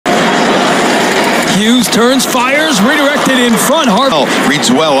Hughes turns, fires, redirected in front.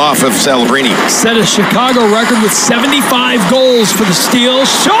 Reads well off of Celebrini. Set a Chicago record with 75 goals for the Steel.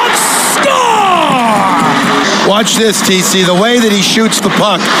 Shot, score! Watch this, TC. The way that he shoots the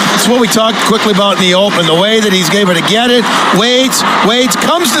puck. It's what we talked quickly about in the open. The way that he's able to get it, waits,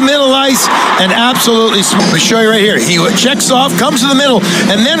 comes to middle ice, and absolutely. Let me show you right here. He checks off, comes to the middle,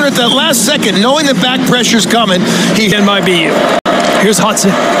 and then at that last second, knowing the back pressure's coming, he might be you. Here's Hutson,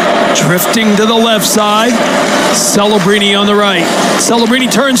 drifting to the left side. Celebrini on the right. Celebrini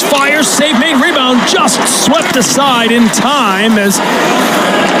turns, fires, save made, rebound, just swept aside in time as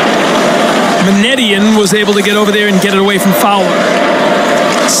Manetian was able to get over there and get it away from Fowler.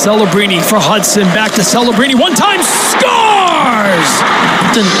 Celebrini for Hutson, back to Celebrini, one time, scores!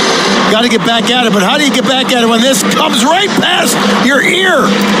 Got to get back at it, but how do you get back at it when this comes right past your ear?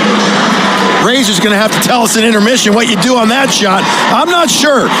 Razor's going to have to tell us in intermission what you do on that shot. I'm not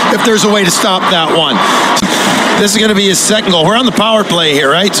sure if there's a way to stop that one. This is going to be his second goal. We're on the power play here,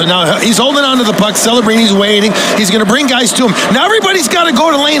 right? So now he's holding on to the puck. Celebrini's waiting. He's going to bring guys to him. Now everybody's got to go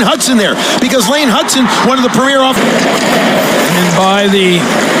to Lane Hutson there because Lane Hutson, one of the premier And by the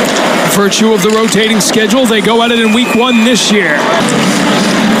virtue of the rotating schedule, they go at it in week 1 this year.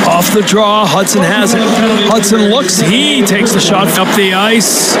 Off the draw, Hutson has it. Hutson looks, he takes the shot up the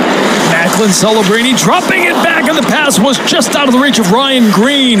ice. Macklin Celebrini dropping it back, and the pass was just out of the reach of Ryan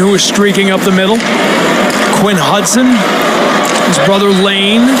Green, who was streaking up the middle. Quinn Hutson, his brother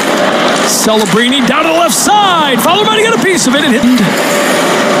Lane. Celebrini down to the left side. Fowler might have got a piece of it and hit.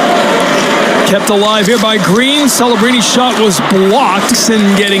 Kept alive here by Green. Celebrini's shot was blocked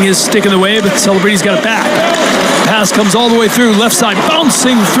and getting his stick in the way, but Celebrini's got it back. Pass comes all the way through, left side,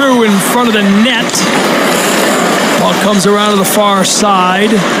 bouncing through in front of the net. Ball comes around to the far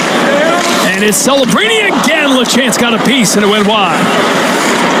side. And it's Celebrini again. LeChance got a piece and it went wide.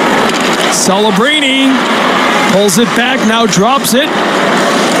 Celebrini pulls it back, now drops it.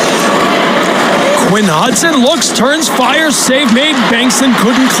 Quinn Hutson looks, turns, fires, save made, Bankston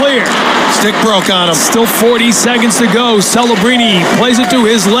couldn't clear. Stick broke on him. Still 40 seconds to go. Celebrini plays it to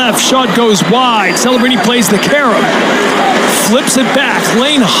his left, shot goes wide. Celebrini plays the carom, flips it back.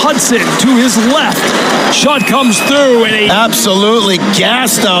 Lane Hutson to his left, shot comes through. And absolutely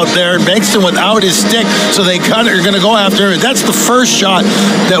gassed out there. Bankston without his stick, so they are going to go after it. That's the first shot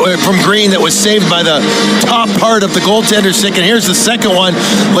that from Green that was saved by the top part of the goaltender's stick. And here's the second one.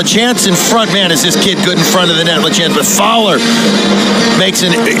 LeChance in front. Man, is this kid good in front of the net, LeChance, but Fowler makes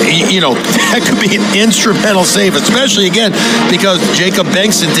an, that could be an instrumental save, especially again because Jacob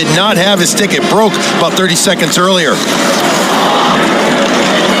Bankston did not have his stick. It broke about 30 seconds earlier.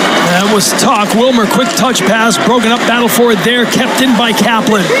 That was Tuch. Wilmer, quick touch pass, broken up, battle for it there, kept in by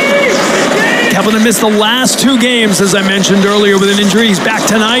Kaplan. Kaplan had missed the last 2 games, as I mentioned earlier, with an injury. He's back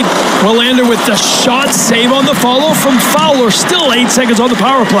tonight. Willander with the shot, save on the follow from Fowler. Still 8 seconds on the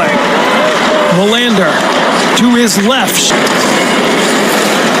power play. Willander to his left.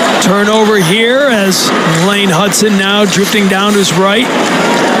 Turnover here as Lane Hutson now drifting down to his right.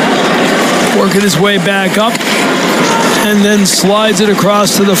 Working his way back up. And then slides it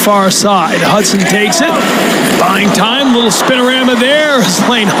across to the far side. Hutson takes it. Buying time. Little spinorama there.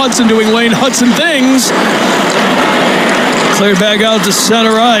 Lane Hutson doing Lane Hutson things. Cleared back out to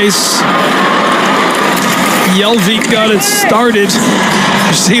center ice. Jelvik got it started.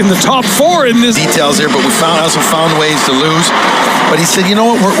 You're seeing the top 4 in this. Details here, but we also found ways to lose. But he said, you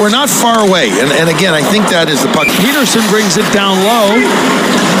know what, we're not far away. And again, I think that is the puck. Peterson brings it down low.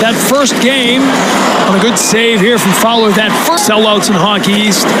 That first game, on a good save here from Fowler, that first sellouts in Hockey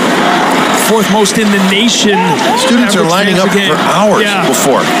East. 4th most in the nation. Students are lining up for hours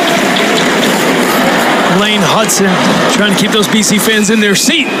before. Lane Hutson trying to keep those BC fans in their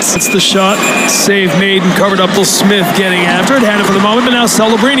seats. It's the shot. Save made and covered up. Will Smith getting after it. Had it for the moment, but now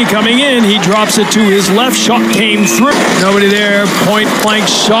Celebrini coming in. He drops it to his left. Shot came through. Nobody there. Point blank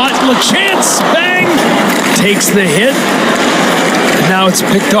shot. LeChance. Bang. Takes the hit. Now it's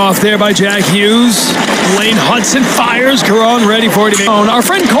picked off there by Jack Hughes. Lane Hutson fires. Caron ready for it. Our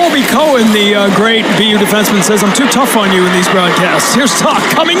friend Colby Cohen, the great BU defenseman, says, I'm too tough on you in these broadcasts. Here's Tuch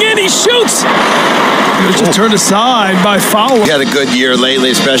coming in. He shoots. It was just turned aside by Fowler. He had a good year lately,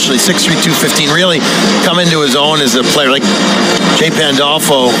 especially 6'3", 215. Really come into his own as a player. Like Jay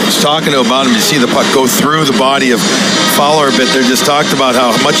Pandolfo was talking about him. You see the puck go through the body of Fowler a bit. They just talked about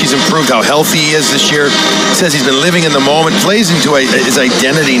how much he's improved, how healthy he is this year. He says he's been living in the moment, plays into his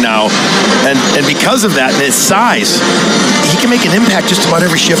identity now. And because of that, and his size, he can make an impact just about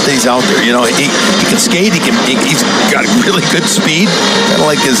every shift that he's out there. You know, he can skate. He's got really good speed, kind of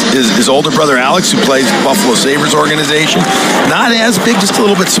like his older brother Alex, who plays Buffalo Sabres organization. Not as big, just a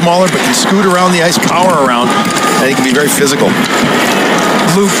little bit smaller, but can scoot around the ice, power around, and he can be very physical.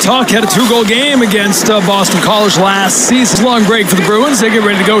 Luke Tuch had a 2-goal game against Boston College last season. Long break for the Bruins. They get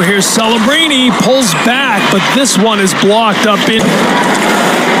ready to go here. Celebrini pulls back, but this one is blocked up in.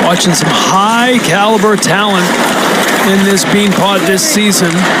 Watching some high-caliber talent in this Beanpot this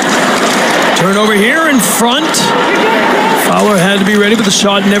season. Turnover here in front. Fowler had to be ready, but the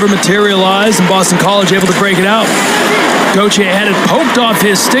shot never materialized, and Boston College able to break it out. Gauthier had it poked off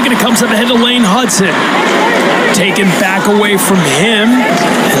his stick, and it comes up ahead to Lane Hutson. Taken back away from him,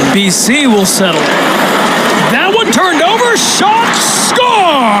 and BC will settle. That one turned over, shot,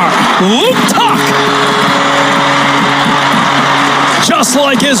 score! Luke Tuch! Just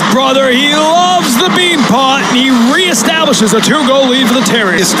like his brother, he loves the Beanpot, and he reestablishes a 2-goal lead for the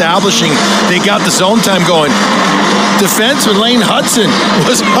Terriers. Establishing, they got the zone time going. Defenseman Lane Hutson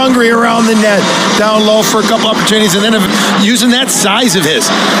was hungry around the net, down low for a couple opportunities, and then using that size of his,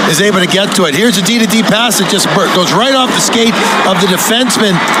 is able to get to it. Here's a D-to-D pass that just goes right off the skate of the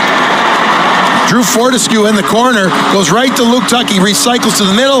defenseman. Drew Fortescue in the corner, goes right to Luke Tuch. He recycles to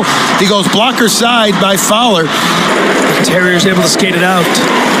the middle. He goes blocker side by Fowler. The Terriers able to skate it out.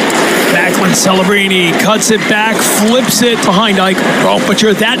 Macklin Celebrini cuts it back, flips it behind Eichel. Oh, but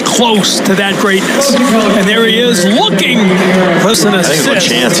you're that close to that greatness. And there he is looking for an assist. I think it's a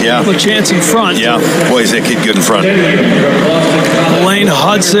chance, yeah. A chance in front. Yeah, boy, is that kid good in front. Lane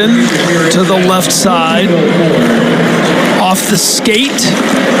Hutson to the left side. Off the skate,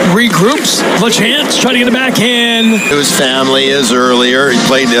 regroups, chance, trying to get it back in. His family is earlier. He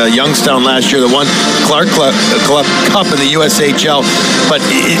played Youngstown last year, the won Clark Cup in the USHL. But,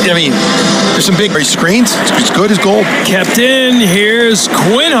 I mean, there's some big screens. It's good as gold. Kept in. Here's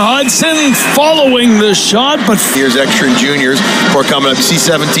Quinn Hutson following the shot. But here's extra and juniors before coming up. You see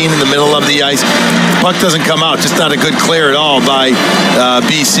 17 in the middle of the ice. Puck doesn't come out. Just not a good clear at all by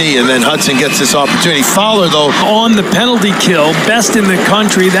BC. And then Hutson gets this opportunity. Fowler, though, on the penalty kill, best in the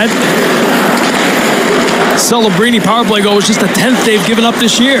country. That Celebrini power play goal was just the 10th they've given up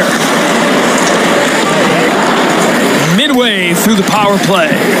this year. Midway through the power play,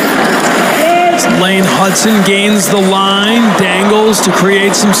 Lane Hutson gains the line, dangles to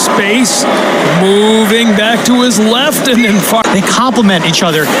create some space, moving back to his left, and then far. They complement each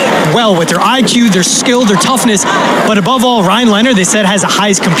other well with their IQ, their skill, their toughness, but above all, Ryan Leonard, they said, has the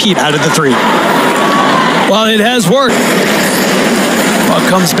highest compete out of the three. Well, it has worked. Puck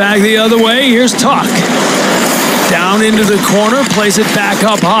comes back the other way. Here's Tuch. Down into the corner, plays it back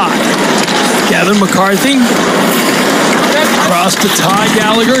up high. Kevin McCarthy. Across to Ty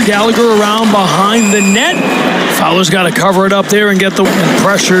Gallagher. Gallagher around behind the net. Fowler's got to cover it up there and get the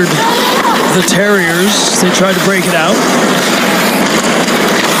pressured the Terriers. They tried to break it out.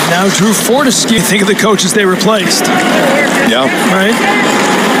 Now Drew Fortescue. Think of the coaches they replaced. Yeah. Right?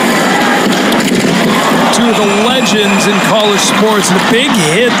 Two of the legends in college sports, and a big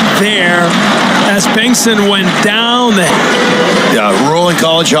hit there as Bengtson went down. Yeah, rolling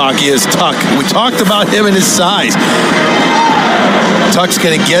college hockey is Tuch. We talked about him and his size. Tuch's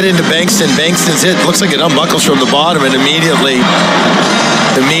going to get into Bengtson. Bengtson's hit looks like it unbuckles from the bottom, and immediately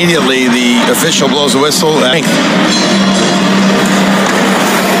the official blows the whistle.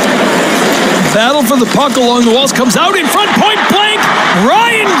 Battle for the puck along the walls, comes out in front, point blank.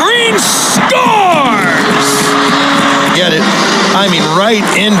 Ryan Green scores! Get it? I mean, right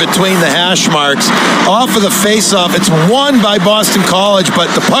in between the hash marks, off of the face-off. It's won by Boston College,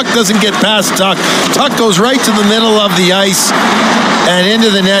 but the puck doesn't get past Tuch. Tuch goes right to the middle of the ice, and into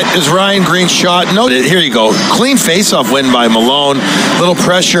the net is Ryan Green's shot. No, here you go. Clean face-off win by Malone. Little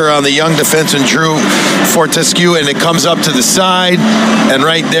pressure on the young defenseman Drew Fortescue, and it comes up to the side, and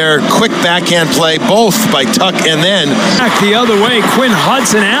right there, quick backhand play, both by Tuch, and then back the other way. Quinn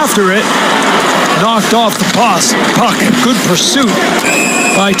Hutson after it, knocked off the puck. Good pursuit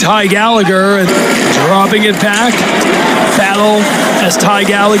by Ty Gallagher, and dropping it back. Battle as Ty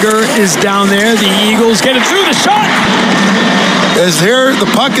Gallagher is down there. The Eagles get it through the shot. As there, the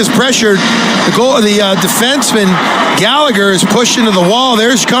puck is pressured. The defenseman Gallagher is pushed into the wall.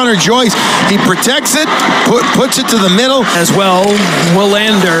 There's Connor Joyce. He protects it, puts it to the middle as well.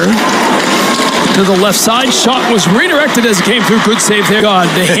 Willander to the left side. Shot was redirected as it came through. Good save there. God,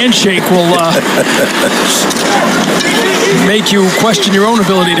 the handshake will make you question your own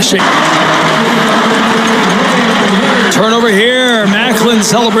ability to shake. Turnover here. Macklin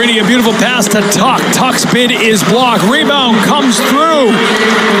Celebrini, a beautiful pass to Tuch. Tuch's bid is blocked. Rebound comes through.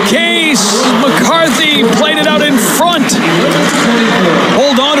 Case McCarthy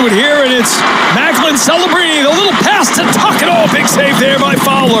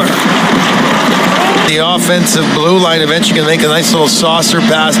Fowler. The offensive blue line eventually can make a nice little saucer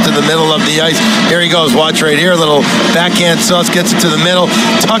pass to the middle of the ice. Here he goes. Watch right here. Little backhand sauce, gets it to the middle.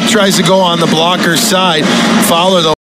 Tuch tries to go on the blocker side. Fowler, though.